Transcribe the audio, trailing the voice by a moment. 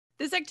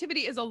This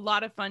activity is a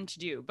lot of fun to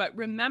do, but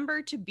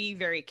remember to be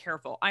very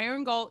careful.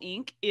 Iron gall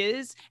ink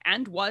is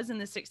and was in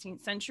the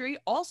 16th century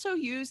also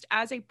used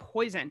as a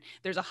poison.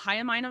 There's a high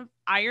amount of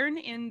iron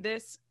in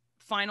this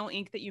final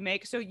ink that you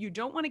make, so you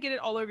don't want to get it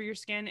all over your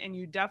skin, and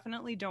you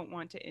definitely don't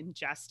want to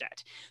ingest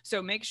it.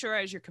 So make sure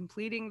as you're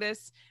completing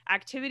this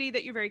activity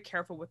that you're very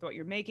careful with what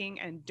you're making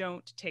and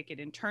don't take it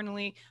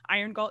internally.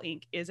 Iron gall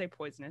ink is a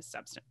poisonous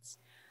substance.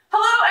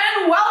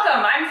 Hello and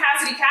welcome. I'm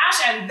Cassidy Cash,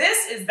 and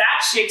this is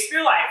That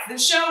Shakespeare Life, the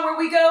show where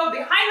we go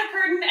behind the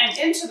curtain and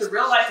into the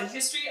real life and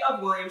history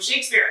of William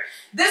Shakespeare.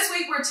 This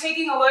week we're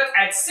taking a look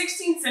at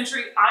 16th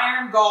century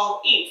iron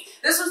gall ink.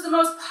 This was the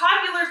most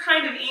popular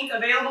kind of ink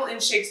available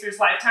in Shakespeare's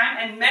lifetime,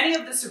 and many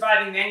of the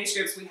surviving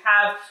manuscripts we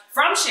have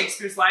from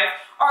Shakespeare's life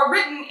are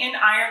written in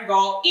iron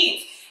gall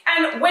ink.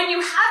 And when you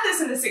had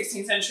this in the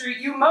 16th century,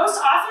 you most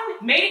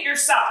often made it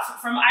yourself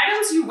from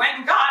items you went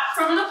and got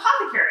from an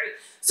apothecary.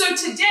 So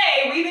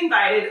today we've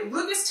invited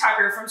Lucas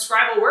Tucker from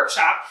Scribal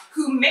Workshop,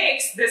 who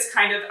makes this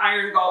kind of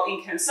iron gall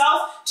ink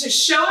himself, to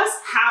show us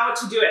how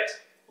to do it.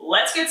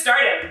 Let's get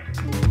started.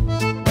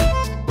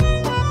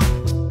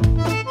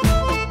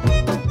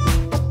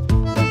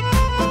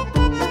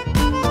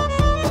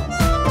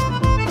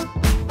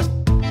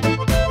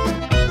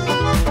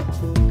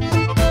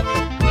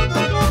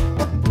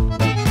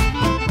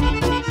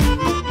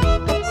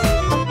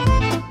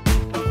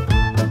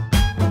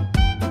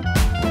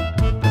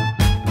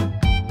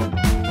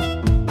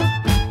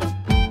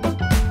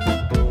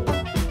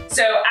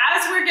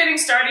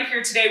 Started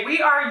here today, we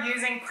are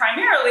using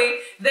primarily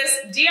this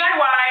DIY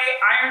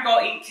iron gall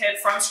ink kit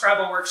from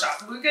Scribal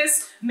Workshop.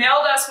 Lucas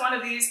mailed us one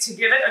of these to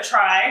give it a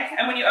try,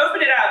 and when you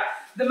open it up,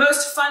 the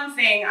most fun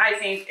thing, I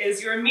think,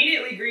 is you're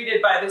immediately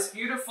greeted by this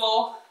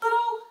beautiful little,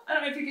 I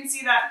don't know if you can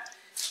see that,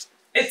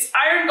 it's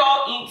iron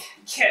gall ink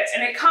kit,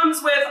 and it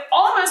comes with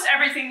almost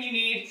everything you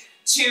need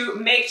to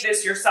make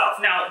this yourself.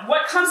 Now,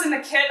 what comes in the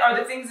kit are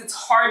the things that's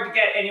hard to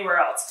get anywhere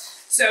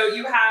else. So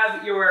you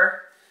have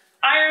your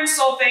iron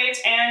sulfate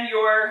and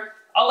your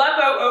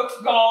Aleppo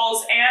oak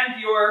galls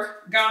and your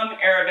gum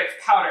Arabic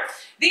powder.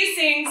 These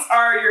things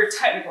are your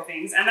technical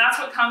things, and that's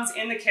what comes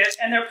in the kit,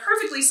 and they're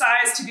perfectly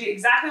sized to be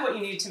exactly what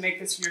you need to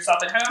make this for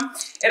yourself at home.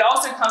 It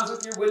also comes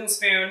with your wooden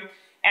spoon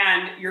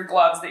and your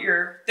gloves that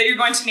you're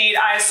going to need,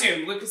 I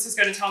assume. Lucas is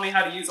going to tell me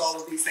how to use all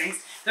of these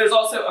things. There's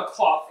also a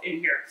cloth in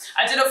here.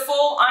 I did a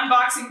full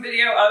unboxing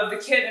video of the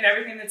kit and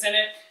everything that's in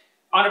it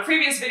on a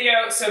previous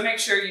video, so make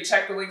sure you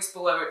check the links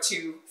below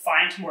to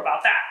find more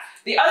about that.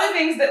 The other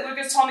things that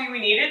Lucas told me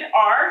we needed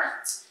are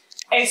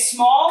a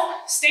small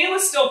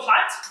stainless steel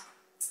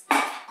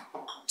pot,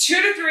 2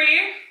 to 3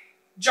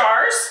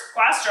 jars,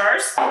 glass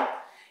jars,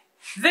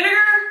 vinegar,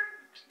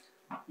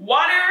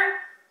 water,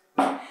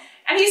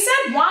 and he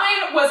said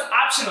wine was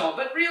optional,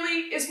 but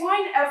really, is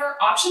wine ever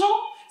optional?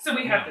 So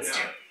we have this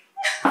too.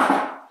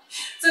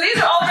 So these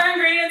are all of our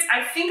ingredients.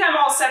 I think I'm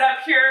all set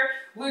up here,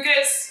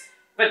 Lucas,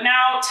 but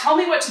now tell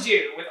me what to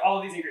do with all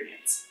of these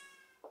ingredients.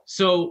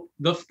 So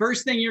the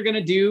first thing you're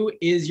gonna do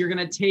is you're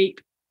gonna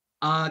take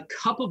a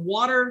cup of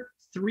water,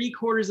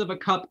 3/4 of a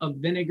cup of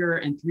vinegar,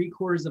 and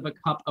 3/4 of a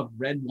cup of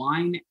red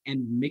wine,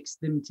 and mix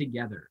them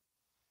together.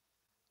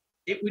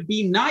 It would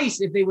be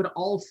nice if they would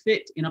all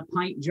fit in a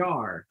pint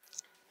jar.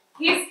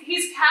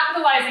 He's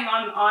capitalizing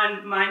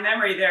on my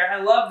memory there.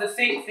 I love the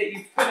faith that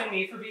you've put in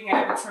me for being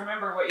able to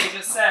remember what you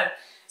just said.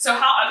 So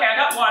okay, I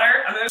got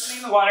water. I'm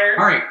opening the water.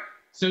 All right,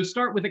 so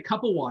start with a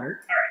cup of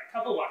water. All right,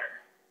 cup of water.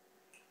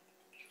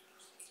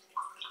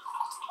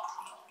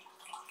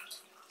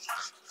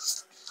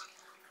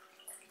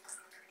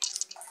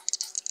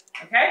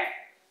 Okay.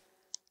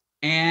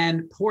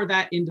 And pour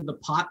that into the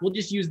pot. We'll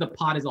just use the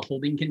pot as a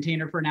holding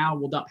container for now.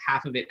 We'll dump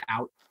half of it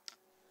out.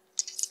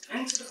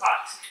 Into the pot.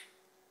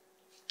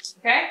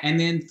 Okay. And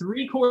then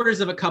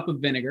 3/4 of a cup of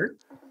vinegar.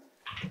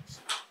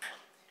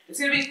 It's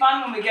gonna be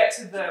fun when we get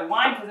to the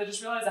wine, because I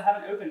just realized I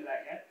haven't opened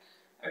that yet.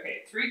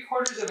 Okay,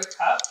 3/4 of a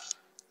cup.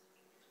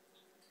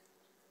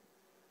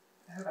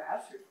 I hope I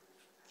have 3.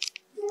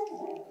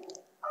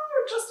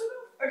 Oh, just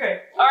enough.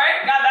 Okay. All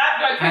right, got that.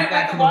 Do I put it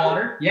back in the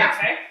water? Yeah.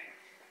 Okay.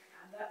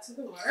 Add that to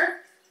the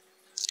water.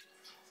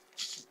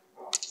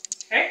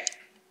 Okay.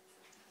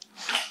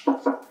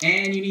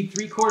 And you need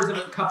 3/4 of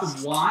a cup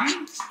of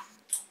wine.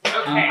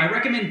 Okay. I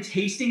recommend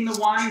tasting the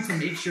wine to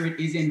make sure it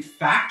is in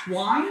fact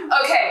wine.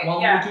 Okay.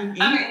 While yeah. making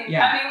ink. I mean,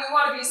 we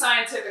want to be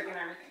scientific and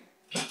everything.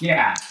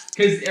 Yeah,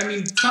 because I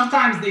mean,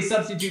 sometimes they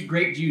substitute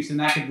grape juice, and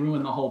that could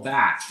ruin the whole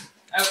batch.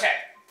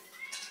 Okay.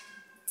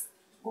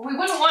 Well, we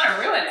wouldn't want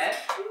to ruin it.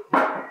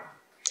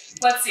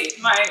 Let's see.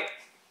 My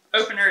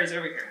opener is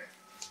over here.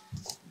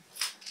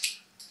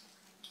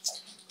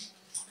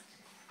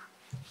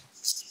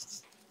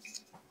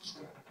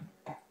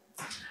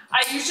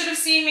 You should have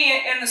seen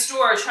me in the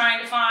store trying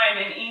to find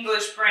an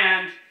English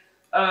brand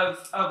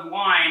of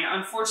wine.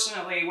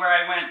 Unfortunately, where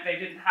I went, they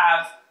didn't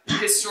have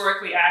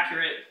historically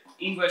accurate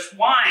English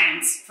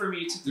wines for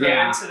me to throw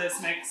into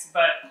this mix.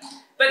 But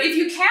if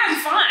you can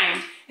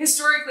find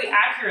historically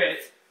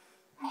accurate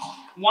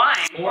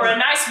wine or a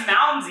nice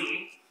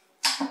Malmsey,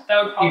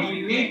 That would probably If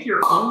you be make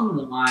your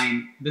own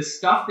wine, the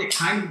stuff that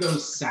kind of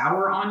goes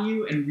sour on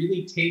you and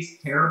really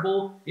tastes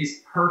terrible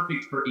is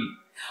perfect for ink.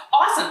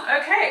 Awesome.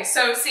 Okay.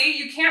 So see,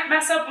 you can't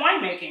mess up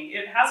winemaking.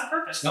 It has a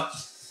purpose. Yep.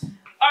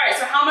 All right.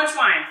 So how much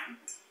wine?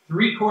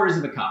 3/4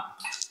 of a cup.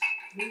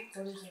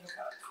 3/4 of a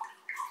cup.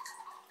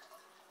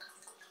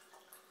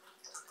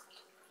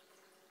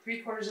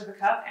 3/4 of a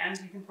cup, and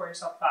you can pour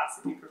yourself a glass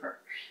if you prefer.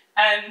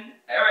 And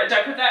all right, do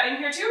I put that in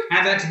here too?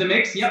 Add that to the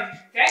mix. Yep.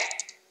 Okay.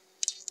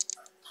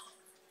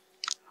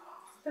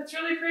 That's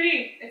really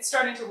pretty. It's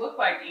starting to look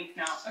like ink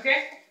now.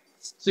 Okay.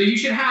 So you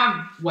should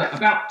have, what,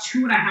 about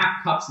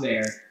 2.5 cups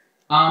there.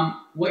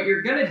 What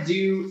you're gonna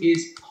do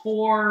is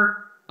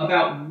pour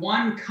about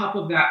 1 cup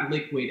of that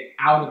liquid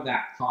out of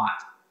that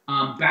pot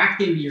back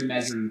into your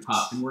measuring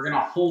cup, and we're gonna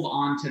hold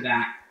on to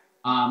that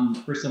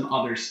for some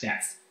other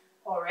steps.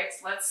 All right,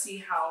 so let's see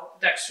how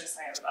dexterous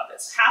I am about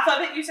this. Half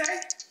of it, you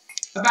say?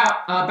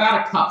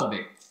 About a cup of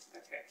it.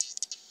 Okay.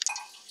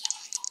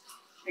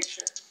 Make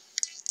sure.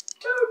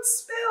 Don't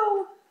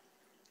spill.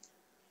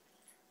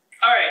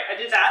 All right, I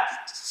did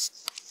that.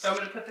 So I'm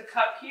going to put the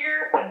cup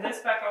here and this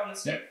back on the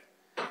stove.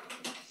 Yep.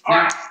 All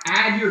Now right.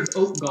 add your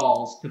oak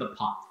galls to the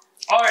pot.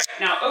 All right,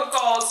 now oak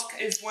galls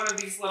is one of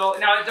these little,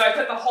 now do I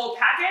put the whole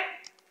packet?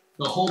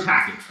 The whole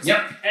packet.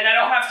 Yep. And I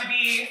don't have to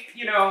be,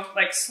 you know,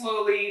 like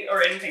slowly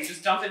or anything,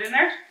 just dump it in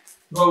there?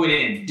 Throw it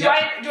in. Do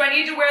Yep. I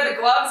need to wear the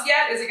gloves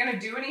yet? Is it going to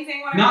do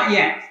anything when I Not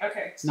yet.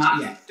 Okay. Not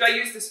yet. Do I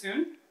use the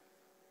spoon?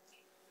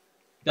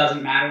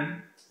 Doesn't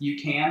matter.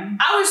 You can.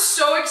 I was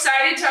so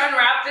excited to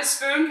unwrap this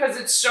spoon because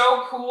it's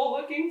so cool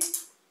looking.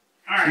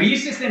 All right. We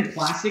used to send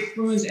plastic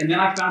spoons, and then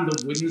I found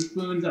the wooden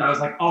spoons, and I was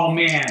like, oh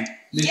man,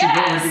 this is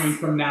what we're doing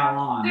from now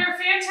on. They're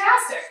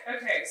fantastic.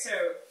 Okay, so,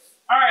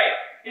 all right,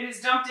 it is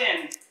dumped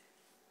in.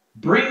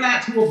 Bring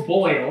that to a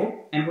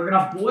boil, and we're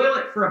gonna boil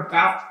it for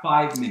about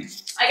 5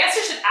 minutes. I guess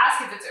I should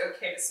ask if it's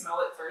okay to smell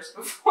it first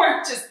before I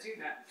just do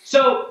that.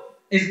 So,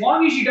 as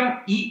long as you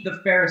don't eat the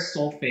ferrous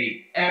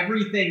sulfate,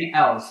 everything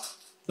else,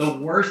 the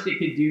worst it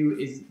could do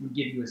is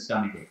give you a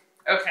stomachache.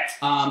 Okay.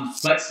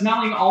 But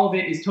smelling all of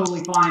it is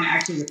totally fine.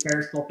 Actually, the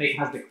ferrous sulfate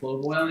has the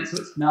clove oil in it, so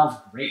it smells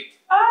great.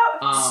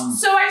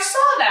 So I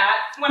saw that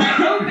when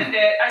I opened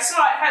it. I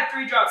saw it had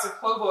 3 drops of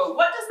clove oil.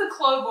 What does the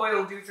clove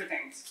oil do for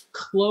things?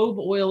 Clove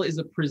oil is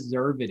a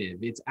preservative.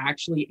 It's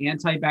actually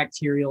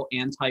antibacterial,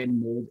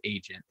 anti-mold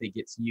agent that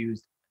gets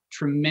used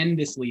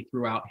tremendously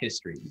throughout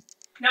history.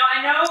 Now,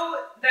 I know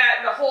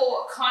that the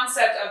whole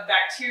concept of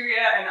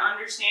bacteria and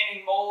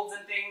understanding molds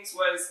and things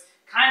was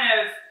kind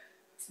of,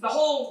 the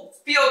whole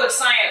field of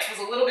science was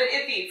a little bit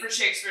iffy for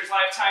Shakespeare's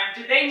lifetime.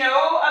 Did they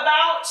know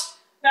about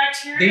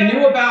bacteria? They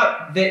knew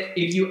about that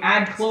if you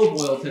add clove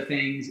oil to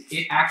things,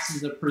 it acts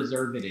as a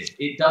preservative.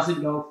 It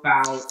doesn't go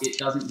foul, it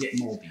doesn't get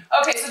moldy.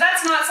 Okay, so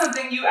that's not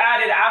something you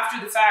added after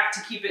the fact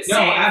to keep it safe?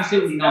 No,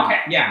 absolutely not.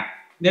 Okay. Yeah.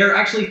 There are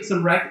actually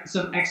some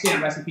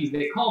excellent recipes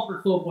that call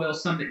for clove oil,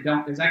 some that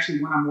don't. There's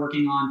actually one I'm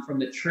working on from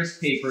the Tryst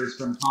papers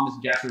from Thomas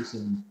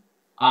Jefferson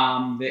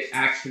that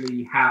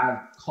actually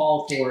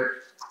call for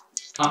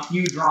a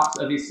few drops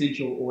of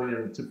essential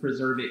oil to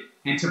preserve it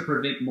and to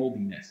prevent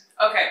moldiness.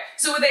 Okay,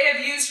 so would they have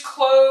used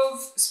clove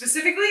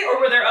specifically, or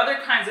were there other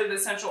kinds of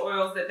essential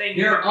oils that they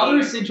knew? There are other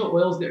essential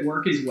oils that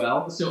work as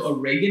well. So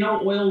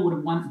oregano oil would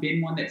have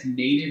been one that's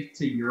native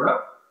to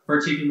Europe,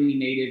 particularly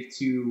native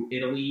to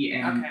Italy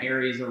and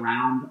areas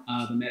around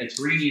the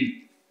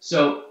Mediterranean.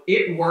 So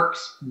it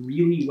works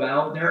really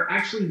well. There are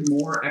actually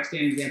more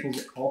extant examples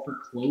that call for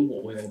clove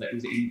oil that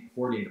was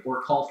imported,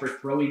 or call for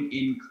throwing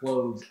in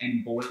cloves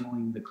and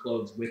boiling the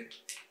cloves with it.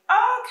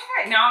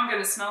 Okay, now I'm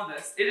going to smell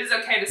this. It is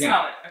okay to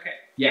smell it. Okay.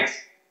 Yes.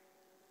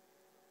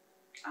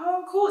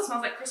 Oh, cool. It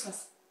smells like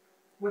Christmas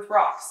with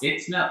rocks.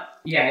 It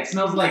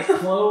smells like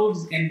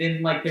cloves, and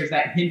then like there's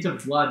that hint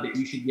of blood that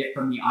you should get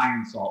from the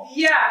iron salt.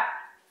 Yeah,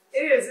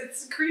 it is.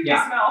 It's a creepy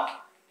smell.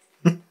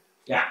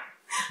 Yeah.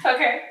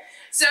 Okay.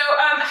 So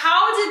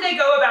how did they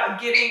go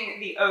about getting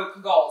the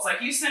oak galls? Like,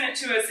 you sent it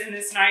to us in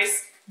this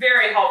nice,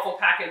 very helpful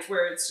package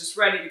where it's just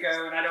ready to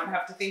go and I don't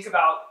have to think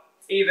about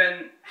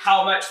even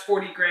how much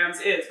 40 grams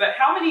is. But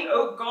how many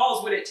oak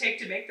galls would it take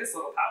to make this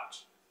little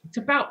pouch? It's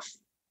about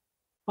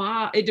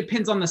 5. It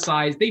depends on the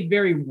size. They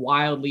vary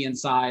wildly in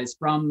size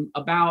from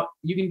about,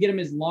 you can get them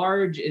as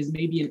large as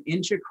maybe 1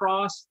 inch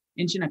across,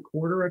 1.25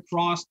 inches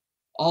across,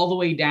 all the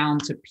way down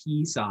to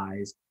pea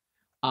size.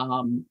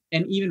 And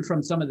even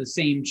from some of the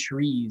same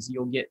trees,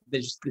 you'll get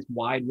this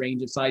wide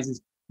range of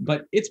sizes,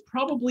 but it's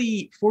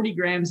probably 40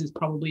 grams is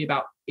probably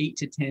about 8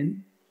 to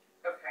 10.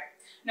 Okay.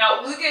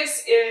 Now,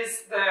 Lucas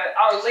is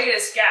our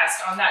latest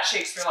guest on That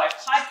Shakespeare Life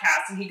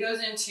podcast, and he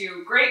goes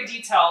into great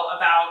detail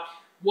about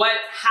what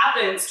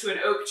happens to an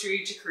oak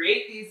tree to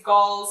create these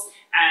galls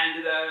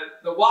and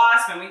the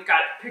wasp, and we've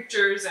got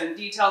pictures and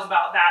details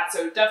about that.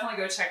 So definitely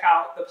go check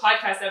out the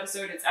podcast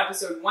episode. It's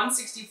episode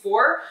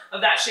 164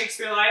 of That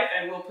Shakespeare Life,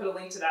 and we'll put a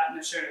link to that in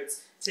the show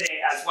notes today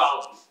as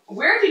well.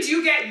 Where did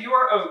you get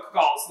your oak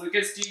galls,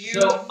 Lucas? Do you?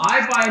 So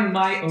I buy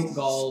my oak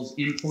galls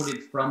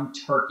imported from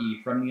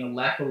Turkey, from the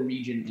Aleppo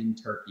region in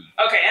Turkey.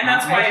 Okay, and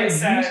that's why it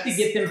says... I used to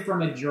get them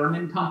from a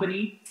German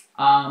company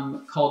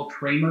called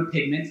Kramer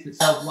Pigments that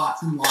sells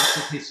lots and lots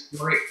of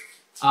historic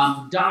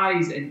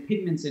dyes and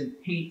pigments and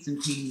paints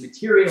and painting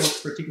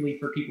materials, particularly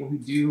for people who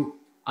do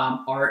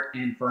art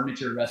and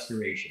furniture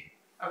restoration.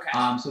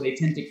 Okay. So they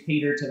tend to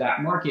cater to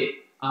that market.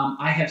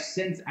 I have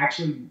since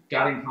actually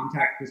got in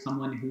contact with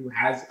someone who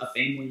has a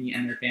family,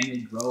 and their family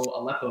grow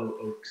Aleppo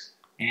oaks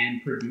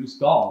and produce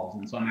galls.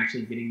 And so I'm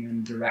actually getting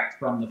them direct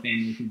from the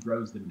family who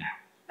grows them now.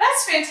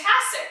 That's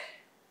fantastic.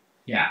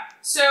 Yeah.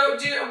 So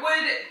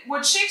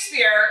would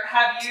Shakespeare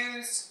have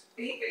used...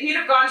 He'd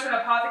have gone to an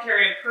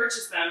apothecary and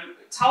purchased them.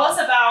 Tell us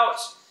about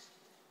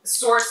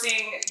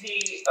sourcing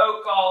the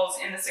oak galls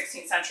in the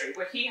 16th century.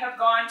 Would he have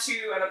gone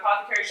to an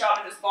apothecary shop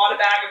and just bought a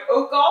bag of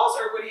oak galls,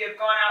 or would he have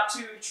gone out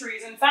to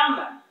trees and found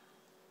them?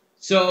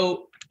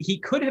 So he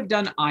could have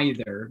done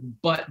either,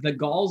 but the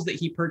galls that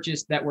he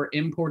purchased that were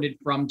imported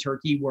from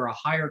Turkey were a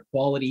higher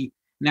quality,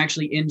 and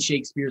actually in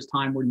Shakespeare's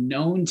time were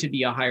known to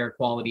be a higher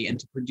quality and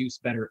to produce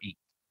better ink.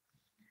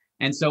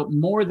 And so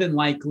more than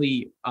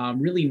likely,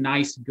 really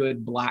nice,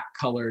 good black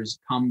colors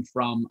come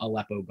from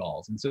Aleppo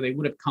galls. And so they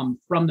would have come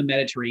from the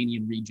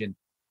Mediterranean region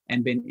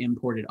and been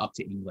imported up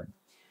to England.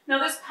 Now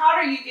this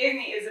powder you gave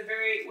me is a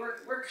very,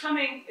 we're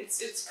coming,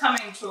 it's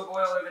coming to a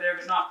boil over there,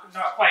 but not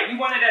quite. You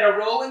want it at a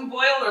rolling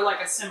boil or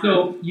like a simmer?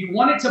 So you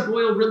want it to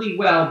boil really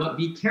well, but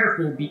be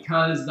careful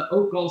because the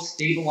oak galls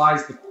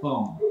stabilize the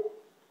foam.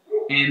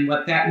 And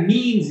what that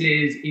means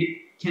is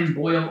it can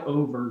boil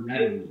over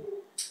readily.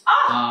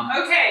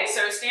 Ah, okay,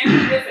 so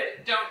standing with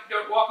it.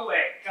 Don't walk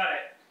away. Got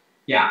it.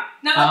 Yeah.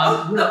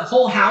 Now, the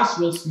whole house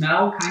will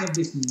smell kind of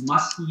this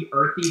musky,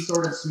 earthy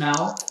sort of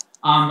smell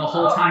the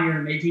whole time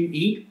you're making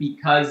ink,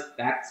 because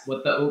that's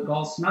what the oak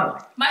galls smell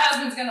like. My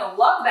husband's gonna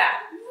love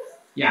that.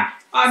 Yeah.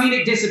 I mean,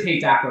 it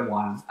dissipates after a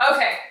while.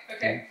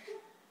 Okay.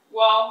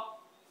 Well,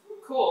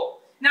 cool.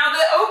 Now,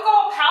 the oak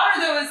gall powder,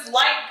 though, is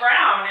light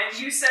brown, and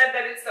you said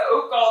that it's the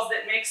oak galls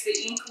that makes the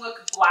ink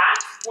look black.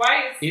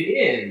 Why is it? It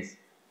is.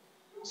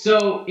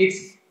 So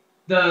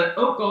the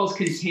oak galls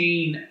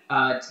contain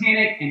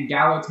tannic and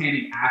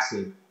gallotannic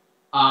acid.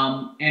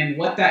 And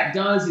what that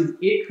does is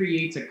it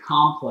creates a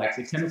complex,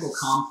 a chemical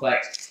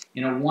complex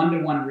in a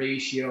 1-to-1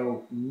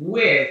 ratio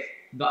with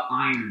the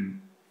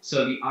iron.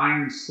 So the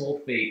iron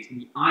sulfate,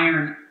 the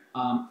iron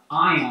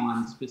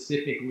ion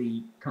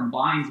specifically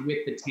combines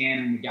with the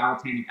tannin and the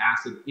gallotannic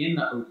acid in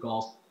the oak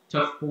galls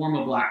to form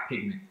a black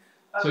pigment.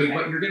 Okay. So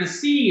what you're going to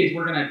see is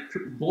we're going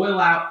to boil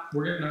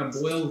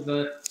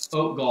the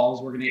oak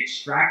galls. We're going to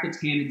extract the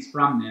tannins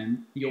from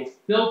them. You'll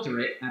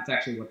filter it. That's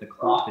actually what the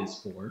cloth is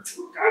for.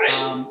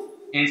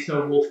 And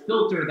so we'll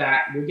filter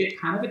that. We'll get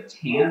kind of a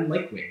tan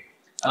liquid.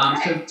 So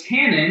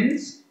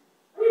tannins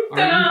are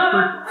used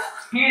for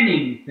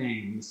tanning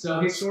things. So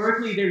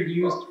historically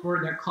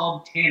they're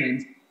called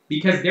tannins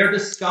because they're the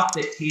stuff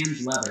that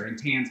tans leather and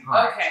tans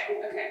hides.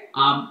 Okay.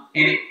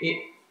 And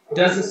it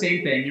does the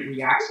same thing. It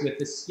reacts with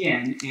the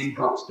skin and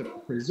helps to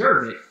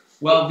preserve it.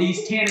 Well,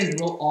 these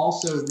tannins will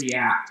also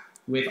react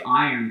with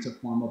iron to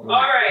form a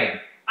black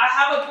pigment. I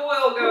have a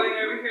boil going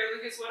over here,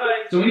 Lucas. What do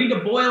I do? So we need to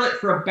boil it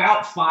for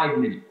about 5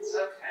 minutes.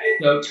 Okay.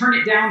 So turn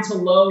it down to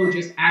low,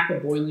 just at the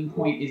boiling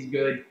point is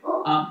good.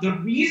 The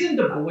reason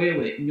to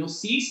boil it, and you'll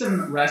see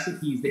some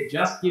recipes that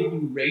just give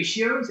you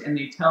ratios, and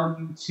they tell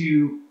you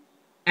to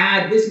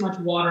add this much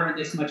water and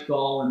this much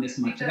gall and this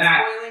much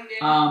that.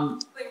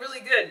 Boiling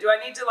really good. Do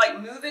I need to like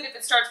move it if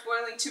it starts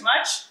boiling too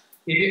much?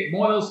 If it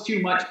boils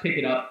too much, pick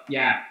it up.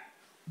 Yeah.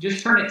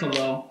 Just turn it to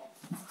low.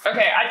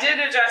 Okay, I did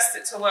adjust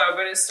it to low,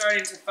 but it's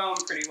starting to foam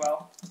pretty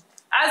well.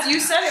 As you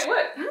said it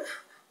would.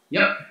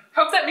 Yep.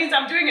 Hope that means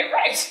I'm doing it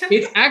right.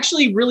 It's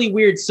actually really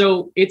weird.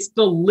 So it's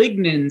the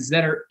lignins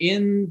that are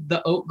in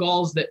the oak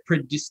galls that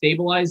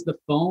stabilize the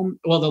foam.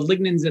 Well, the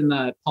lignins and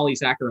the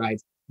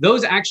polysaccharides,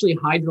 those actually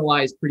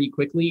hydrolyze pretty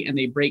quickly and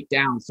they break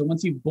down. So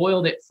once you've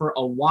boiled it for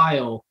a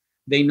while,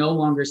 they no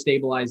longer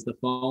stabilize the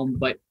foam,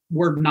 but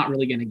we're not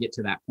really going to get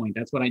to that point.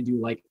 That's what I do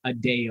like a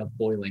day of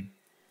boiling.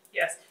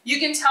 Yes. You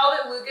can tell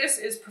that Lucas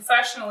is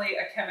professionally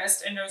a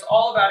chemist and knows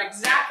all about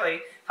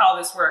exactly how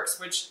this works,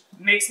 which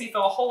makes me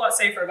feel a whole lot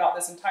safer about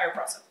this entire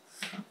process.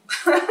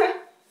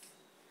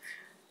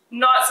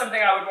 Not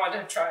something I would want to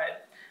have tried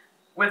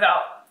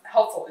without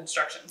helpful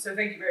instructions, so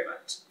thank you very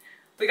much.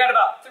 We got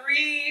about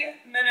 3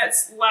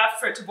 minutes left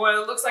for it to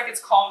boil. It looks like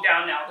it's calmed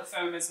down now. The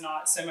foam is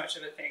not so much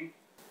of a thing.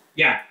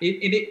 Yeah,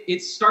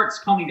 it starts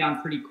calming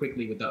down pretty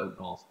quickly with the oak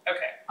galls.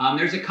 Okay.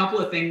 There's a couple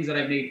of things that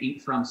I've made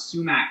ink from,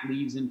 sumac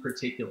leaves in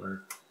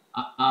particular.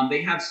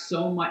 They have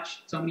so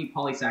many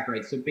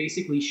polysaccharides, so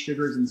basically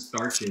sugars and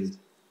starches.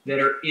 that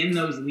are in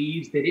those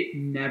leaves that it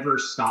never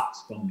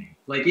stops foaming.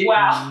 Like it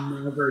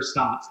never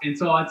stops. And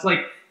so it's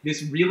like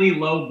this really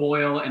low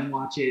boil and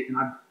watch it. And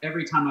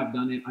every time I've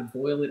done it, I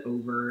boil it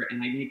over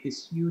and I make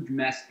this huge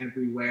mess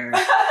everywhere.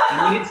 And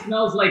then it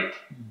smells like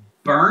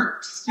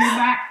burnt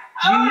sumac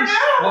juice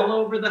all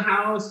over the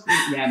house.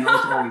 Yeah, no,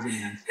 it's always a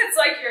mess.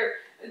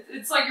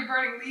 It's like you're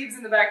burning leaves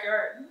in the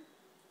backyard.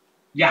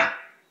 Yeah.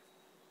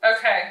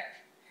 Okay.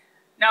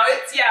 Now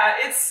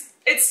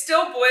it's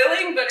still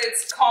boiling, but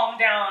it's calmed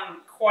down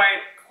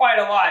quite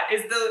a lot.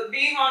 Is the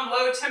being on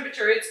low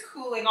temperature, it's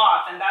cooling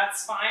off, and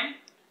that's fine?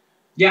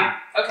 Yeah.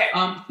 Okay.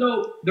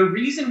 So the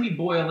reason we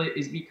boil it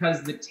is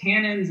because the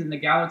tannins and the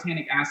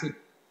gallotanic acid,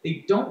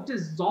 they don't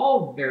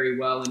dissolve very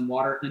well in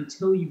water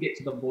until you get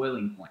to the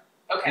boiling point.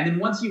 Okay. And then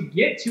once you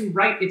get to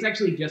it's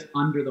actually just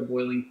under the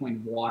boiling point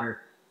of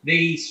water,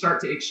 they start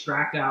to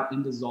extract out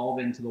and dissolve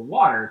into the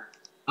water.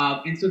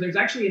 And so there's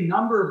actually a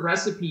number of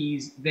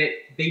recipes that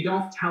they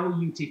don't tell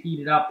you to heat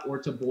it up or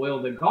to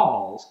boil the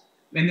galls.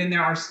 And then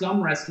there are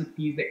some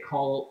recipes that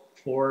call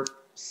for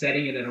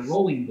setting it at a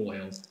rolling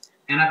boil.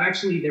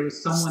 And there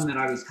was someone that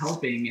I was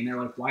helping and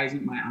they're like, why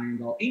isn't my iron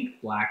gall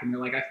ink black? And they're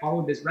like, I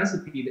followed this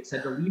recipe that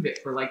said to leave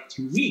it for like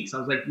 2 weeks. I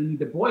was like, you need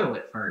to boil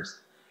it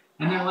first.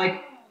 And they're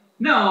like,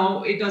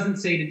 no, it doesn't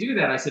say to do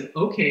that. I said,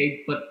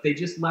 okay, but they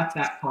just left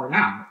that part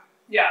out.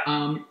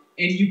 Yeah.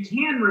 And you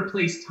can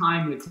replace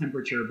time with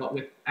temperature, but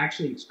with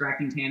actually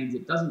extracting tannins,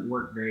 it doesn't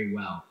work very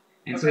well.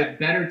 And so it's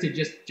better to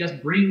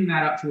just bring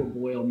that up to a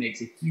boil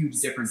makes a huge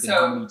difference in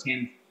how many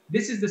tannins.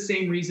 This is the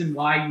same reason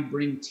why you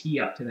bring tea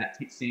up to that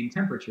same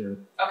temperature.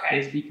 Okay.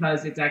 Is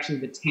because it's actually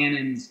the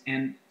tannins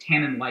and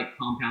tannin-like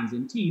compounds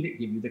in tea that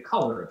give you the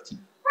color of tea.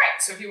 Right.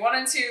 So if you want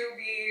it to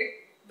be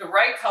the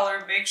right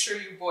color, make sure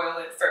you boil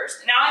it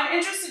first. Now I'm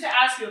interested to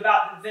ask you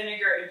about the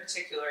vinegar in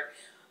particular.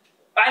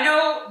 I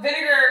know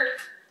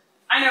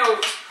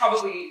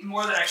probably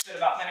more than I should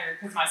about vinegar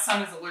because my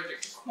son is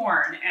allergic to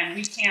corn and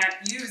we can't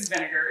use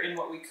vinegar in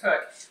what we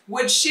cook.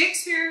 Would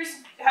Shakespeare's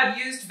have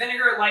used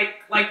vinegar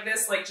like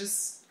this, like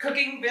just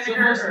cooking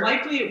vinegar? So most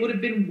likely it would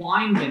have been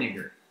wine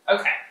vinegar.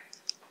 Okay.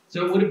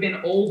 So it would have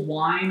been old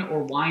wine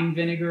or wine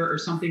vinegar or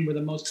something were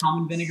the most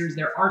common vinegars.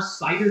 There are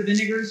cider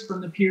vinegars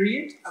from the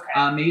period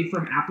made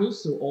from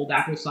apples, so old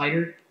apple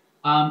cider.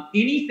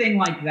 Anything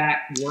like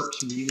that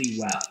works really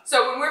well.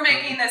 So when we're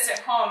making this at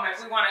home,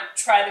 if we want to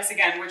try this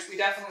again, which we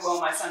definitely will,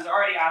 my son's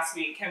already asked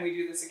me, can we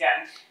do this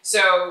again?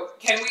 So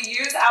can we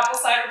use apple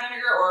cider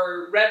vinegar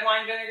or red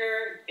wine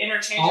vinegar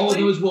interchangeably? All of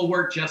those will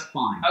work just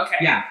fine. Okay.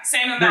 Yeah.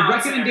 Same amount. The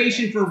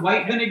recommendation for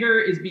white vinegar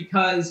is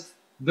because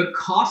the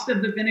cost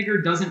of the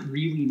vinegar doesn't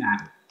really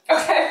matter.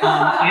 Okay.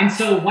 And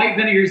so white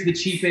vinegar is the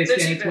cheapest,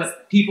 and it's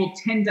what people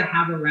tend to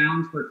have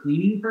around for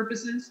cleaning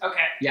purposes.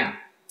 Okay. Yeah.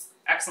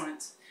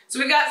 Excellent. So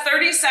we've got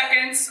 30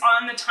 seconds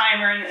on the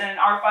timer, and then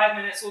our 5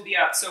 minutes will be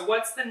up. So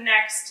what's the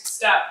next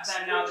step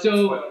then now that it's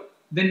boiled?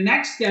 The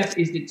next step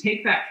is to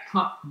take that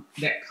cup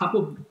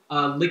of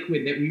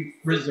liquid that we've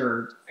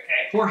reserved,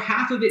 pour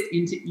half of it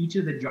into each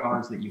of the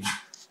jars that you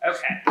have.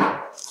 Okay.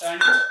 So I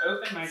need to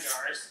open my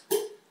jars.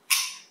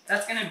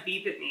 That's going to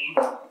beep at me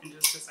in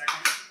just a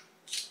second.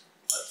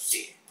 Let's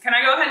see. Can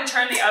I go ahead and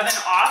turn the oven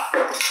off?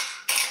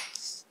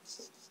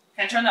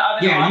 Can I turn the oven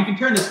off? Yeah, you can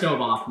turn the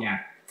stove off,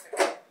 yeah.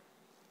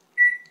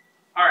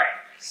 All right,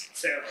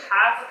 so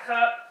half a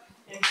cup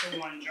into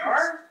one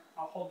jar.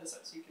 I'll hold this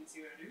up so you can see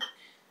what I do.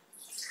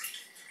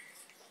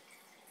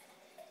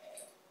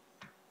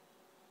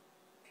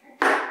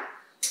 Okay.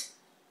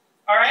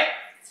 All right,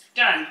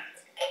 done.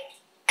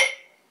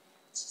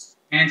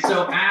 And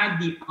so add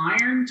the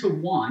iron to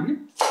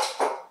 1.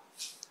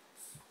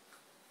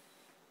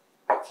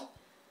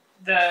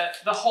 The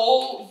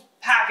whole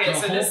packet.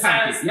 So this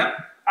says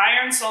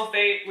iron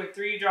sulfate with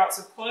 3 drops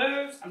of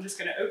cloves. I'm just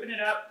going to open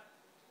it up.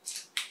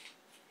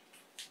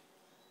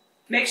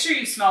 Make sure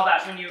you smell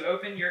that when you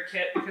open your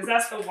kit because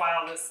that's the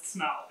wildest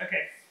smell.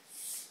 Okay.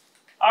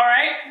 All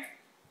right.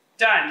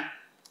 Done.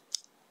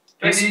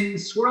 And then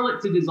swirl it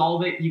to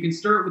dissolve it. You can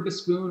stir it with a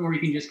spoon or you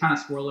can just kind of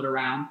swirl it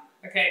around.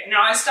 Okay.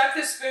 Now I stuck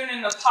the spoon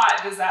in the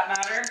pot. Does that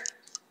matter?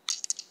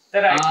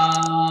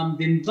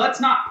 Then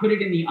let's not put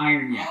it in the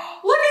iron yet.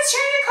 Look, it's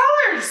changing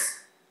colors.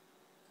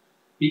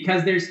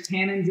 Because there's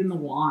tannins in the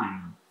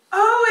wine.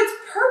 Oh, it's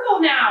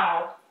purple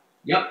now.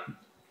 Yep.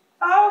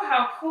 Oh,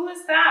 how cool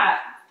is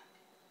that?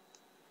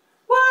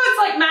 Whoa, it's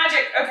like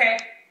magic. Okay,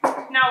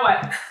 now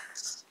what?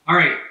 All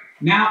right,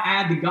 now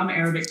add the gum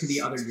arabic to the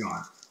other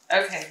jar.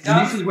 Okay.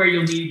 And this is where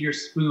you'll need your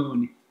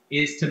spoon,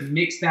 is to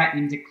mix that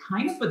into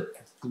kind of a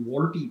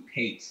glorpy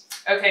paste.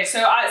 Okay,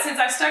 so since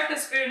I stuck the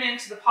spoon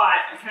into the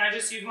pot, can I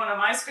just use one of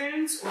my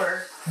spoons,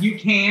 or? You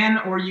can,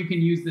 or you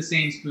can use the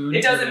same spoon.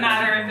 It doesn't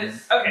matter if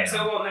it's, okay,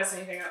 so it won't mess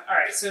anything up. All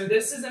right, so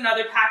this is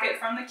another packet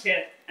from the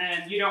kit,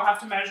 and you don't have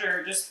to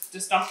measure, just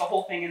dump the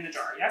whole thing in the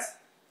jar, yes?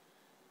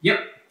 Yep.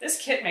 This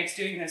kit makes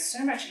doing this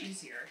so much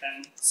easier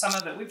than some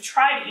of the, we've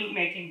tried ink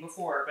making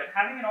before, but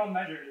having it all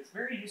measured is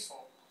very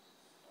useful.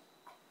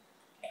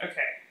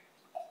 Okay.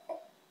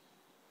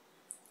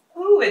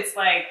 Ooh, it's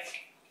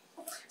like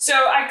So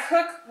I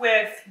cook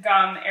with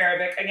gum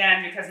Arabic,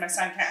 again, because my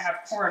son can't have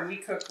corn. We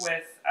cook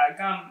with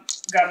gum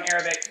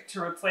Arabic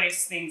to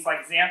replace things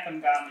like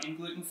xanthan gum in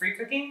gluten-free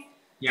cooking.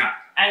 Yeah.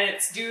 And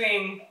it's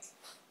doing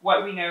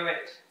what we know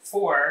it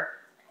for.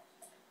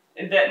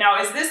 Now,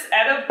 is this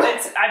edible?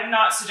 I'm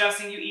not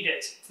suggesting you eat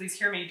it. Please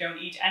hear me. Don't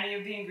eat any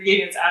of the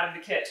ingredients out of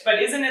the kit.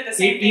 But isn't it the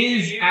same thing? It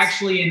is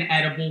actually an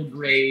edible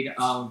grade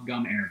of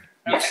gum Arabic.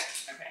 Okay.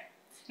 Yes. Okay.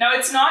 Now,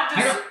 it's not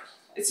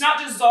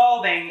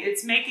dissolving.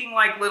 It's making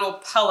like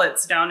little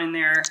pellets down in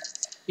there.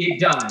 It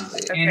does.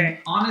 Okay. And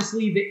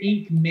honestly, the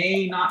ink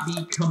may not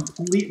be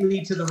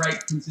completely to the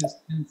right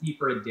consistency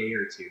for a day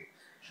or two.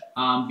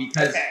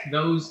 Because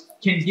those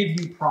can give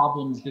you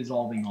problems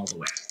dissolving all the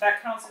way.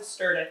 That counts as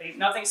stirred, I think.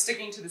 Nothing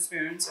sticking to the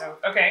spoon, so,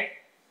 okay.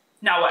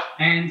 Now what?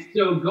 And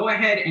so go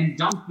ahead and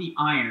dump the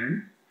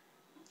iron.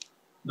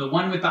 The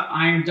one with the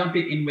iron, dump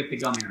it in with the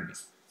gum Arabic.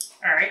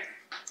 All right.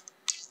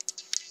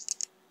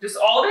 Just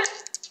all of it?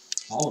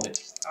 All of it.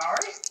 All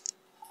right.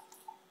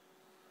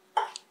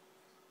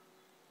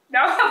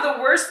 Now I have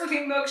the worst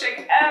looking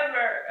milkshake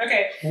ever.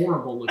 Okay.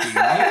 Horrible looking,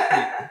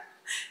 right?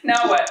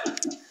 Now what?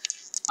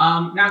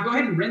 Now go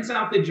ahead and rinse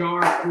out the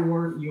jar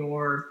for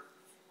your,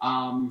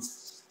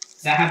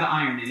 that have the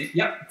iron in it.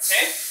 Yep.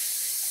 Okay.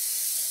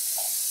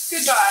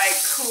 Goodbye,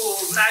 cool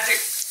magic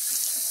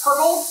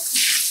purple.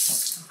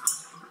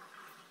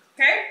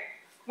 Okay.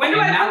 When do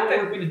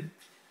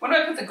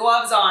I put the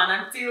gloves on?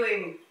 I'm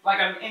feeling like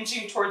I'm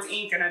inching towards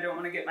ink and I don't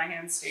want to get my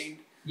hands stained.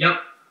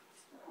 Yep.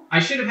 I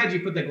should have had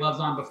you put the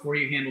gloves on before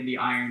you handled the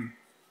iron.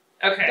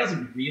 Okay. It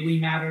doesn't really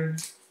matter.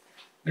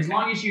 As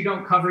long as you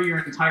don't cover your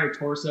entire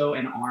torso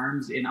and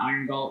arms in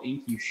Iron Gall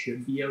ink, you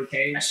should be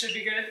okay. I should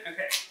be good?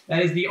 Okay.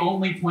 That is the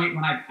only point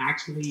when I've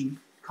actually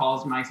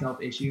caused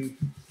myself issue.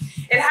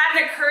 It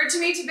hadn't occurred to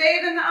me to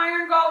bathe in the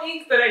Iron Gall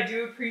ink, but I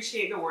do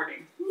appreciate the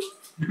warning.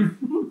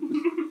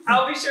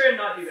 I'll be sure and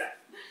not do that.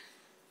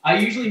 I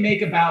usually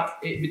make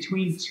about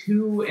between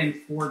 2 and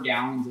 4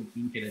 gallons of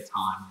ink at a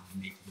time.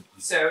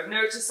 So,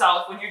 note to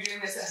self, when you're doing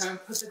this at home,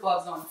 put the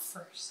gloves on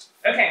first.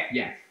 Okay.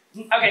 Yeah.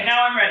 Okay,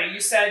 now I'm ready.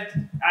 You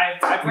said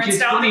I've rinsed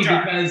out the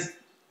jar. Which is funny because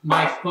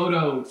my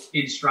photo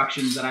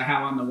instructions that I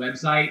have on the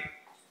website,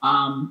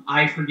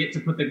 I forget to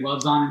put the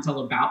gloves on until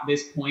about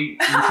this point.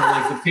 Until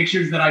like the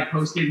pictures that I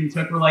posted and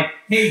took were like,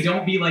 hey,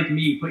 don't be like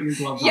me, put your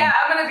gloves on. Yeah,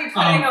 I'm going to be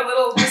putting a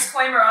little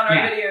disclaimer on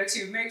our video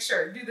too. Make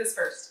sure, do this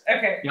first.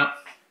 Okay. Yep.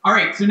 All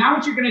right, so now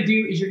what you're going to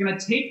do is you're going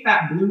to take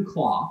that blue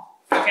cloth.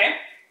 Okay.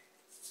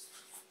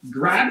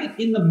 Grab it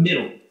in the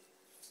middle.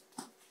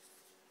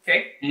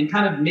 Okay. And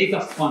kind of make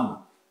a funnel.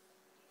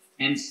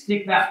 And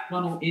stick that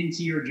funnel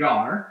into your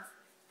jar.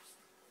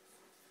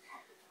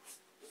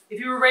 If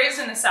you were raised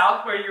in the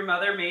South where your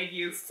mother made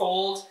you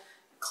fold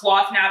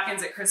cloth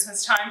napkins at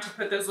Christmas time to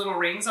put those little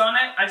rings on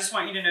it, I just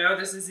want you to know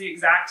this is the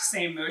exact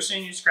same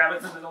motion. You just grab it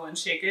in the middle and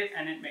shake it,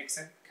 and it makes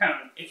a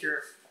cone. If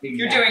you're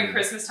doing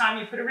Christmas time,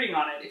 you put a ring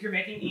on it. If you're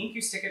making ink,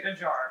 you stick it in a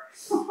jar.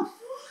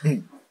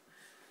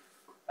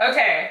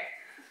 Okay.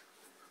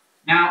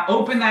 Now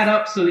open that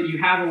up so that you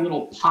have a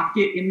little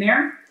pocket in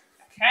there.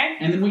 Okay.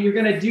 And then what you're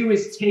going to do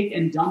is take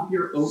and dump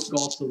your oat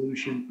gall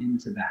solution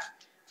into that.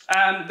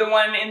 The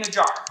one in the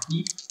jar.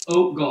 The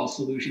oat gall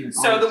solution is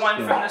so the one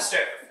from the stove.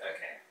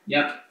 Okay.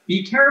 Yep.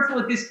 Be careful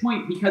at this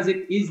point because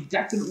it is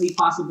definitely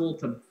possible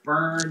to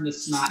burn the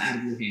snot out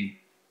of your hand.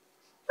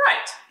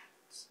 Right.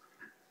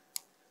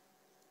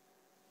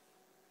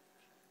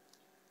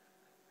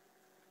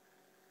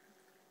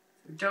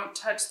 Don't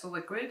touch the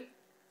liquid.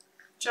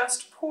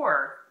 Just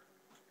pour.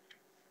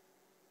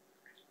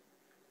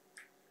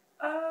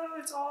 Oh,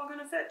 it's all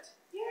gonna fit.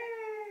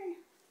 Yay!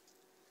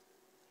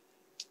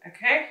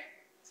 Okay,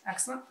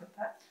 excellent. Put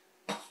that.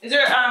 Is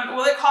there,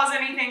 will it cause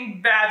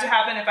anything bad to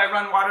happen if I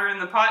run water in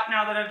the pot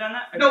now that I've done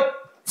that? Okay. Nope.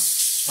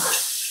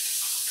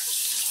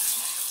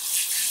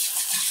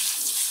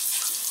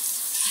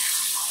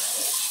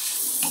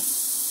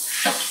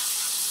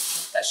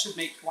 That should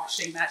make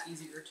washing that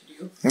easier to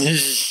do.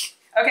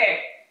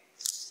 Okay.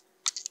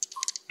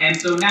 And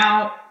so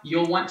now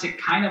you'll want to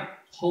kind of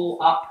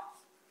pull up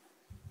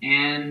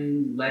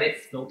and let it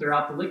filter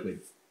out the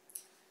liquid.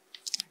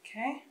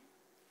 Okay.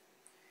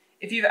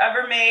 If you've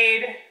ever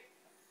made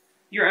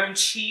your own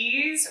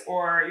cheese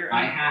or your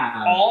own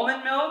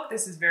almond milk,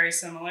 this is very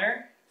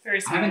similar. Very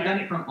similar. I haven't done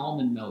it from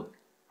almond milk.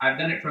 I've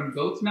done it from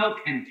goat's milk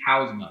and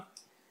cow's milk.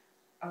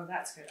 Oh,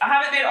 that's good. I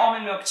haven't made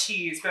almond milk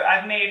cheese, but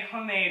I've made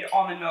homemade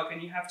almond milk,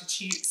 and you have to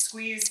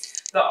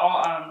squeeze the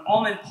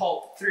almond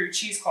pulp through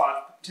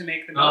cheesecloth to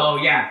make the milk. Oh,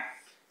 yeah.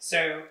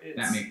 So it's...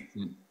 That makes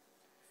sense.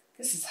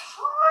 This is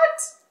hot.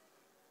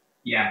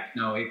 Yeah,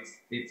 no,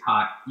 it's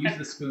hot. Use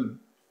the spoon.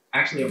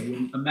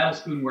 Actually, a metal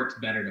spoon works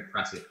better to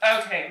press it.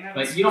 Okay.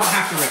 But you don't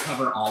have to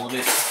recover all of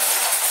it.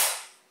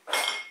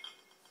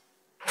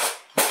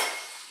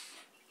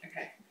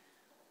 Okay.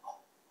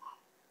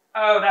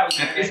 Oh, that was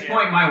At this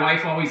point, my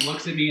wife always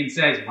looks at me and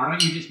says, why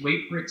don't you just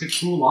wait for it to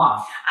cool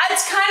off?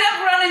 It's kind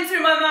of running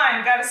through my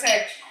mind, gotta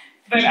say.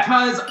 But,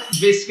 because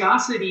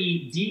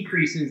viscosity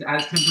decreases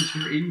as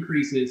temperature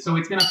increases, so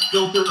it's going to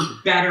filter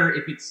better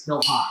if it's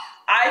still hot.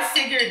 I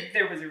figured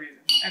there was a reason.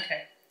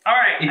 Okay. All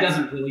right. It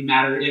doesn't really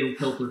matter. It'll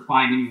filter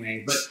fine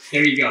anyway, but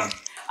there you go.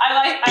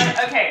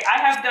 Okay, I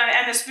have done,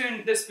 and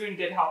the spoon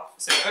did help.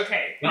 So,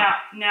 okay, Yep.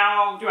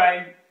 now do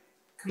I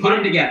put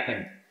them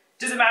together?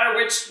 Does it matter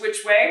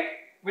which way?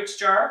 Which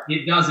jar?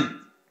 It doesn't.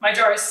 My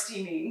jar is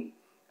steaming.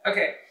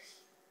 Okay.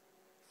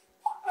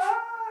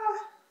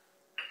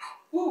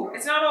 Ooh,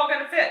 it's not all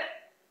gonna fit.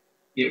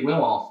 It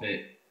will all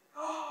fit.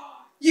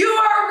 You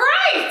are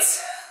right!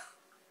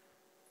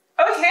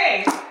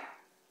 Okay.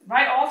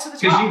 Right all to the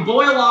top. Because you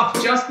boil off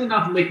just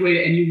enough liquid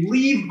and you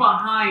leave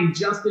behind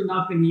just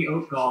enough in the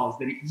oat galls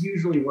that it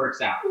usually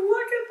works out.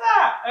 Look at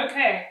that.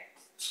 Okay.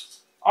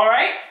 All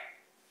right.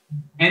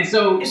 And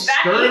so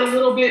stir it a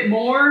little bit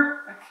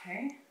more.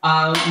 Okay.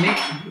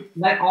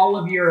 Let all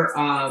of your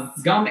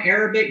gum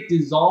arabic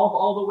dissolve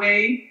all the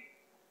way.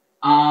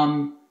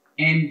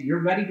 And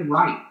you're ready to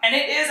write. And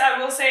it is, I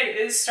will say, it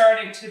is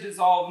starting to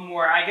dissolve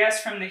more. I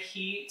guess from the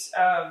heat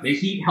of... The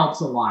heat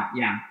helps a lot,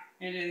 yeah.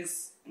 It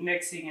is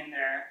mixing in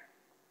there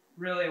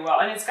really well.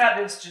 And it's got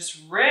this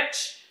just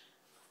rich,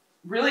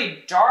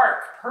 really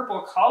dark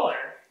purple color.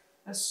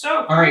 That's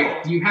so cool. All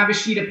right, do you have a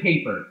sheet of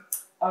paper?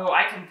 Oh,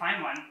 I can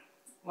find one.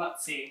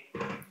 Let's see.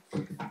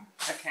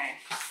 Okay.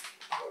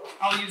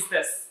 I'll use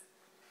this.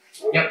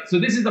 Yep, so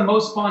this is the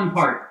most fun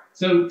part.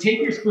 So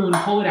take your spoon,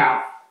 pull it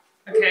out.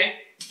 Okay.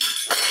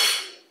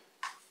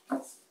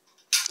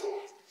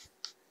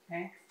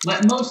 Okay.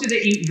 Let most of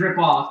the ink drip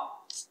off,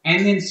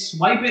 and then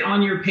swipe it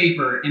on your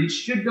paper, and it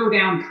should go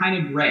down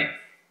kind of gray.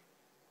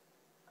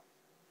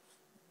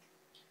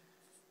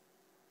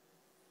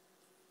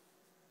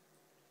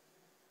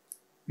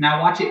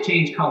 Now watch it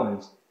change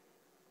colors.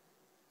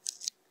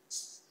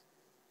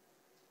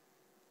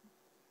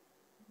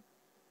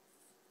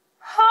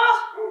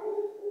 Huh.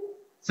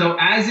 So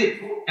as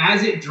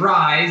it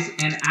dries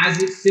and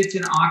as it sits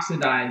and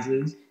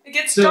oxidizes, it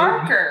gets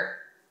darker.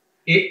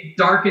 It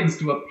darkens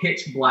to a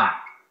pitch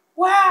black.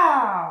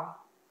 Wow.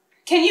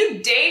 Can you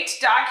date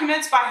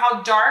documents by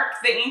how dark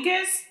the ink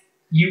is?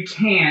 You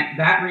can't.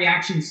 That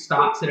reaction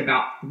stops at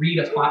about 3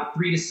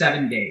 to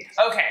 7 days.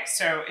 Okay,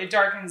 so it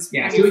darkens.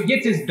 Yeah, so it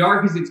gets as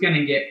dark as it's going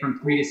to get from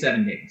 3 to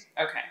 7 days.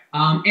 Okay.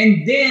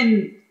 And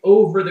then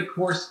over the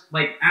course,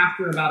 like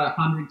after about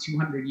 100,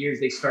 200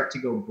 years, they start to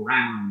go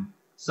brown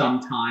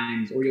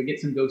sometimes, or you'll get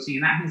some ghosting,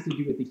 and that has to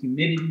do with the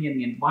humidity and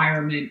the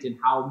environment and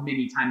how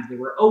many times they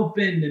were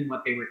opened and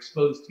what they were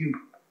exposed to.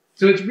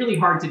 So it's really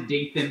hard to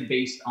date them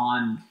based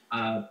on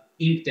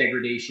ink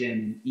degradation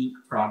and ink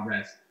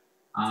progress.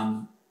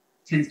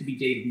 Tends to be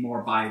dated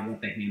more by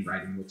what the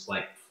handwriting looks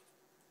like.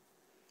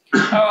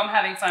 Oh, I'm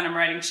having fun. I'm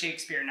writing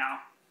Shakespeare now.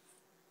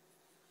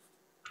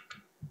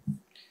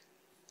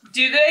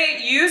 Do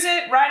they use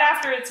it right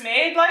after it's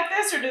made like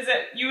this, or does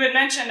it, you had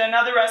mentioned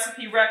another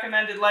recipe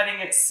recommended letting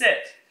it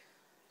sit.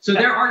 So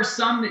there are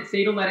some that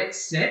say to let it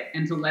sit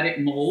and to let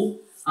it mold.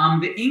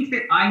 The ink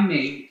that I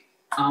make,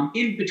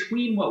 in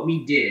between what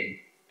we did,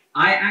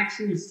 I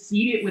actually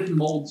seed it with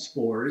mold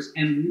spores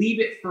and leave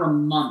it for a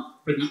month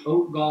for the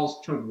oat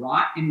galls to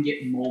rot and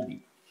get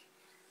moldy.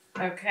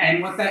 Okay.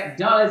 And what that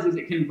does is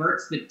it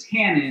converts the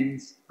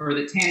tannins, or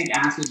the tannic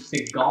acid,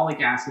 to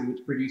gallic acid,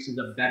 which produces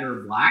a better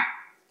black.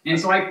 And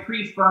so I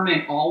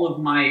pre-ferment all of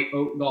my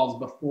oat galls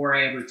before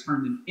I ever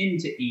turn them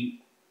into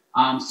ink,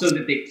 so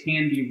that they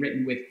can be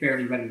written with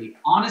fairly readily.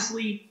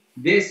 Honestly,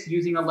 this,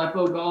 using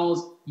Aleppo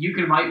galls, you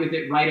can write with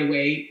it right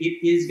away.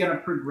 It is going to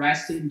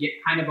progress and get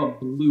kind of a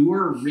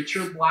bluer,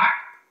 richer black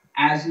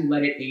as you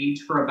let it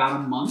age for about a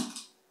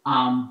month.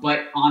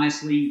 But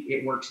honestly,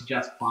 it works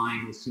just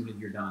fine as soon as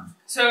you're done.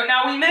 So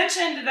now we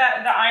mentioned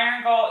that the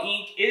iron gall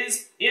ink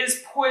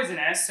is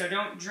poisonous, so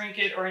don't drink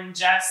it or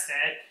ingest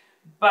it.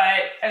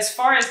 But as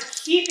far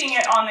as keeping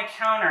it on the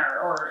counter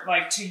or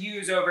like to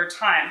use over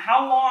time,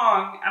 how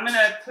long, I'm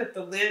gonna put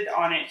the lid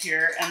on it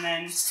here, and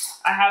then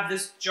I have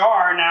this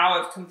jar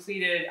now of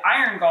completed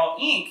iron gall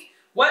ink.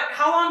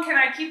 How long can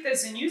I keep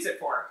this and use it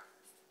for?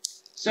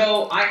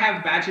 So I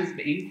have batches of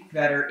ink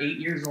that are 8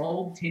 years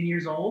old, 10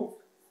 years old,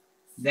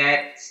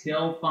 that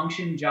still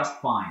function just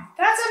fine.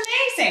 That's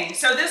amazing.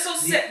 So this will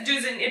sit,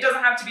 it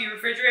doesn't have to be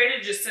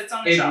refrigerated, it just sits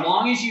on the shelf. As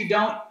long as you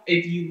don't,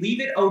 if you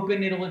leave it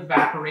open, it'll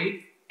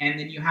evaporate, and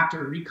then you have to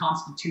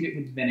reconstitute it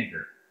with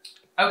vinegar.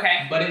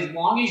 Okay. But as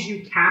long as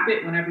you cap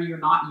it whenever you're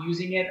not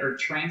using it or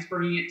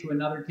transferring it to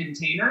another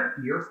container,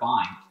 you're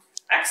fine.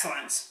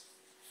 Excellent.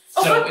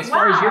 So as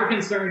far as you're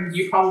concerned,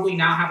 you probably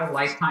now have a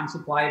lifetime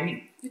supply of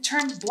ink. It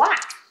turned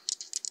black.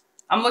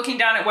 I'm looking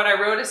down at what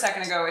I wrote a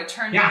second ago. It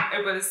turned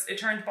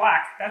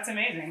black. That's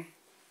amazing.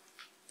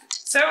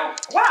 So,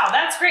 wow,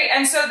 that's great.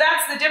 And so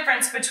that's the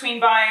difference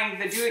between buying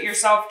the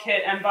do-it-yourself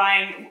kit and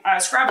buying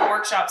Scribal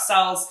Workshop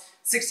sells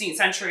 16th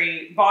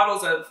century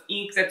bottles of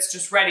ink that's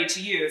just ready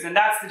to use. And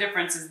that's the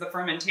difference, is the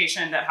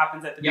fermentation that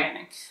happens at the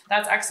beginning.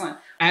 That's excellent.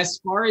 As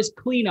far as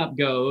cleanup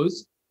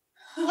goes,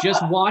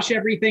 just wash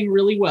everything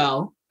really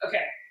well.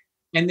 Okay.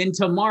 And then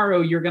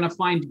tomorrow you're going to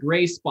find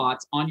gray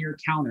spots on your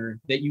counter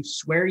that you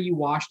swear you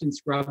washed and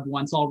scrubbed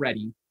once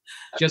already.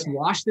 Just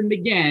wash them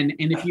again,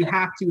 and if you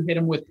have to, hit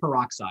them with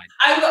peroxide.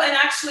 I will, and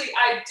actually,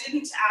 I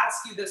didn't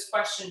ask you this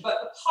question, but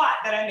the pot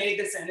that I made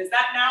this in, is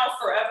that now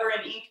forever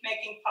an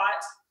ink-making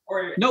pot?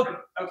 Or nope.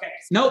 Okay.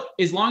 Nope.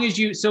 As long as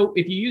you, so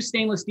if you use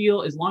stainless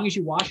steel, as long as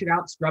you wash it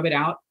out, scrub it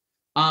out,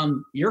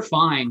 you're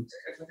fine.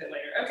 Cook with it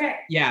later. Okay.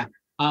 Yeah.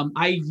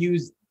 I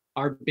use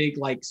our big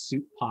like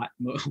soup pot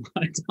a lot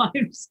of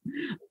times.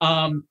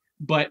 And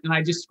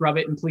I just scrub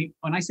it and clean.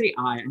 When I say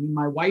I mean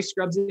my wife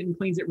scrubs it and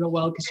cleans it real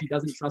well because she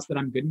doesn't trust that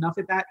I'm good enough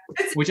at that,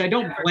 which I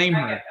don't blame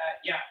her.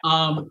 Yeah.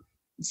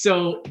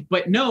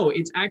 But no,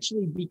 it's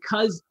actually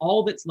because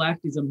all that's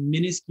left is a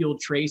minuscule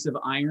trace of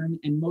iron,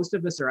 and most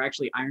of us are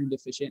actually iron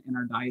deficient in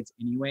our diets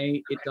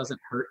anyway. It doesn't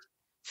hurt.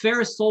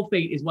 Ferrous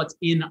sulfate is what's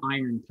in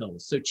iron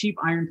pills. So cheap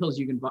iron pills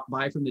you can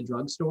buy from the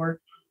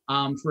drugstore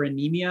for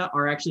anemia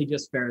are actually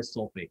just ferrous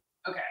sulfate.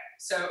 Okay.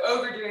 So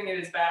overdoing it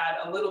is bad.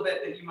 A little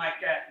bit that you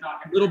might get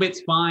not gonna. A little bit's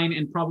fine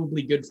and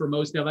probably good for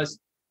most of us,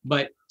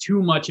 but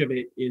too much of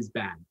it is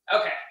bad.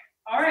 Okay.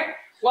 All right.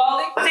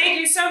 Well, thank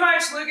you so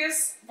much,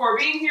 Lucas, for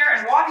being here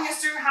and walking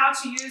us through how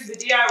to use the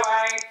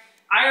DIY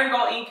Iron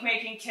Gall ink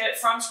making kit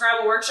from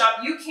Scribal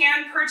Workshop. You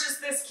can purchase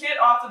this kit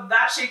off of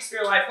That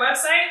Shakespeare Life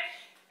website,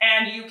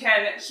 and you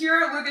can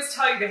hear Lucas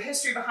tell you the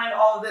history behind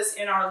all of this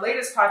in our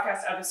latest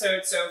podcast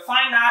episode, so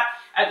find that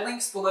at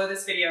links below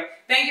this video.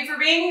 Thank you for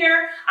being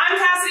here. I'm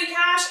Cassidy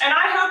Cash, and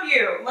I hope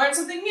you learned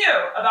something new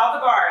about the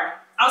Bard.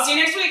 I'll see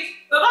you next week.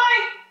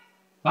 Bye-bye.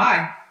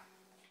 Bye.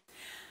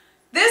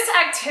 This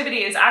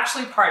activity is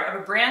actually part of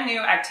a brand new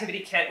activity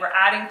kit we're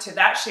adding to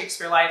That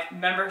Shakespeare Life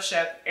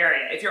membership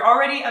area. If you're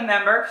already a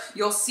member,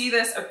 you'll see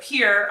this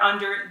appear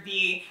under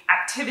the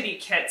activity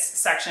kits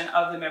section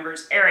of the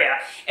members area.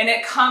 And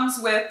it comes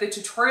with the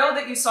tutorial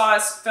that you saw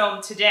us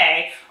film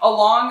today,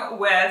 along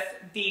with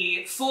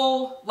the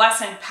full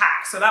lesson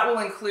pack. So that will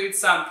include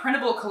some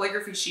printable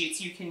calligraphy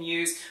sheets you can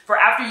use for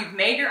after you've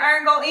made your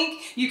Iron Gall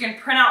ink. You can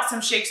print out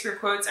some Shakespeare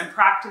quotes and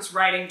practice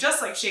writing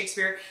just like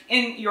Shakespeare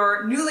in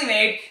your newly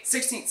made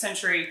 16th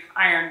century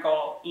Iron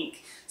Gall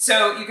ink.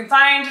 So you can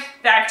find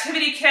the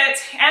activity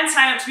kit and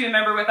sign up to be a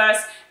member with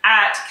us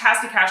at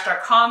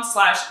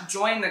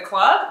CassidyCash.com/join the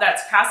club.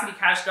 That's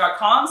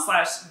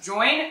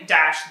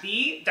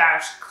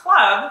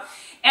CassidyCash.com/join-the-club.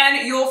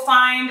 And you'll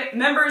find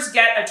members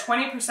get a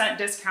 20%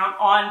 discount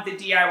on the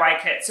DIY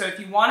kit. So if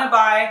you want to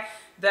buy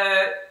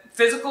the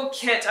physical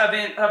kit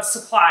of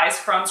supplies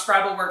from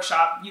Scribal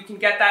Workshop, you can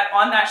get that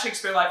on That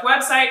Shakespeare Life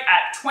website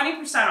at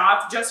 20%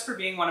 off just for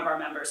being one of our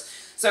members.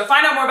 So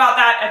find out more about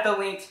that at the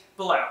link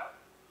below.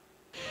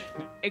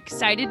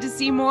 Excited to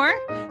see more?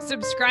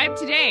 Subscribe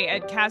today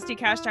at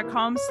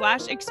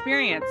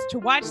CassidyCash.com/experience to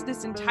watch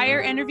this entire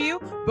interview,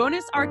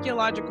 bonus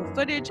archaeological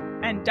footage,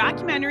 and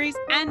documentaries,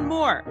 and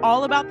more,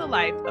 all about the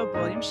life of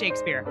William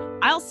Shakespeare.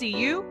 I'll see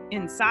you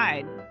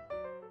inside.